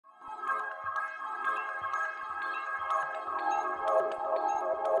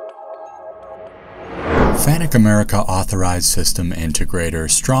FANUC America Authorized System Integrator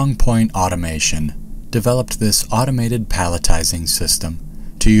StrongPoint Automation developed this automated palletizing system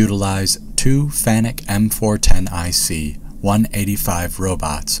to utilize two FANUC M-410iC 185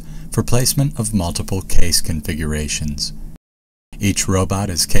 robots for placement of multiple case configurations. Each robot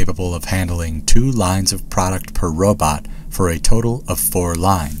is capable of handling 2 lines of product per robot for a total of 4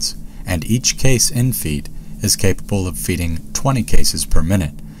 lines, and each case infeed is capable of feeding 20 cases per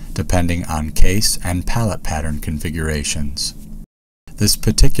minute, depending on case and pallet pattern configurations. This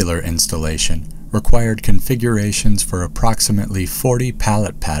particular installation required configurations for approximately 40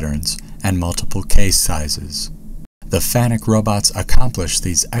 pallet patterns and multiple case sizes. The FANUC robots accomplish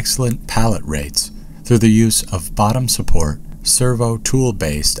these excellent pallet rates through the use of bottom support, servo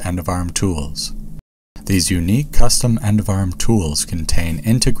tool-based end-of-arm tools. These unique custom end-of-arm tools contain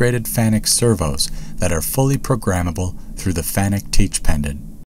integrated FANUC servos that are fully programmable through the FANUC Teach pendant.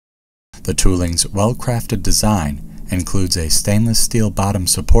 The tooling's well-crafted design includes a stainless steel bottom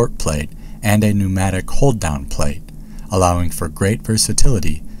support plate and a pneumatic hold-down plate, allowing for great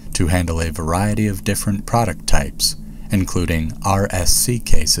versatility to handle a variety of different product types, including RSC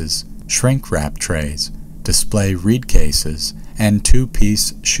cases, shrink wrap trays, display reed cases, and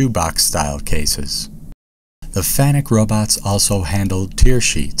 2-piece shoebox style cases. The FANUC robots also handle tier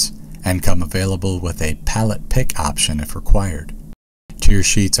sheets and come available with a pallet pick option if required. Tier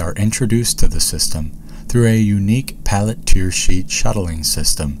sheets are introduced to the system through a unique pallet tier sheet shuttling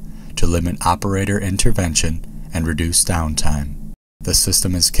system to limit operator intervention and reduce downtime. The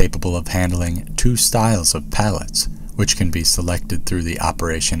system is capable of handling 2 styles of pallets, which can be selected through the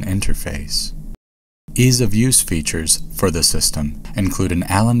operation interface. Ease of use features for the system include an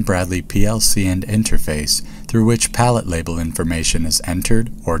Allen Bradley PLC and interface through which pallet label information is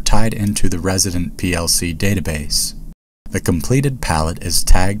entered or tied into the resident PLC database. The completed pallet is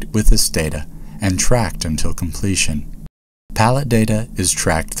tagged with this data and tracked until completion. Pallet data is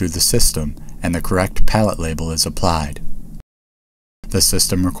tracked through the system and the correct pallet label is applied. The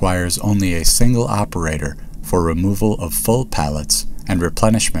system requires only a single operator for removal of full pallets and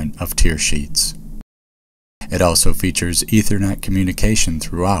replenishment of tier sheets. It also features Ethernet communication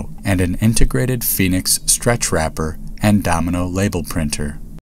throughout and an integrated Phoenix stretch wrapper and domino label printer.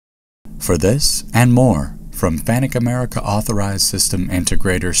 For this and more from FANUC America Authorized System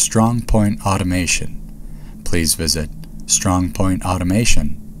Integrator StrongPoint Automation, please visit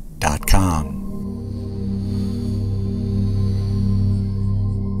strongpointautomation.com.